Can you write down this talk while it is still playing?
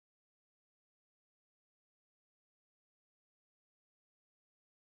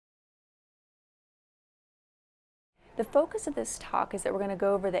The focus of this talk is that we're going to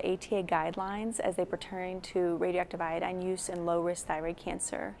go over the ATA guidelines as they pertain to radioactive iodine use in low-risk thyroid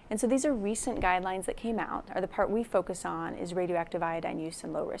cancer. And so these are recent guidelines that came out, or the part we focus on is radioactive iodine use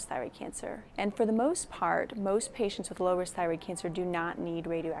in low-risk thyroid cancer. And for the most part, most patients with low-risk thyroid cancer do not need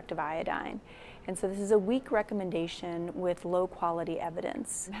radioactive iodine. And so this is a weak recommendation with low-quality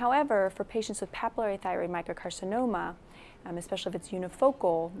evidence. However, for patients with papillary thyroid microcarcinoma, especially if it's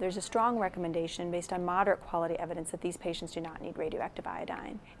unifocal, there's a strong recommendation based on moderate quality evidence that these patients do not need radioactive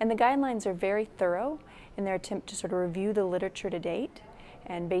iodine. And the guidelines are very thorough in their attempt to sort of review the literature to date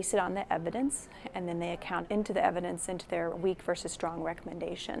and base it on the evidence, and then they account into the evidence into their weak versus strong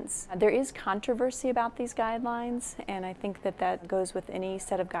recommendations. There is controversy about these guidelines, and I think that that goes with any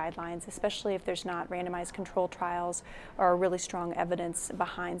set of guidelines, especially if there's not randomized control trials or really strong evidence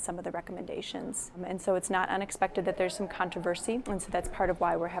behind some of the recommendations. And so it's not unexpected that there's some controversy, and so that's part of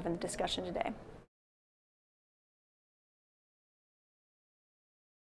why we're having the discussion today.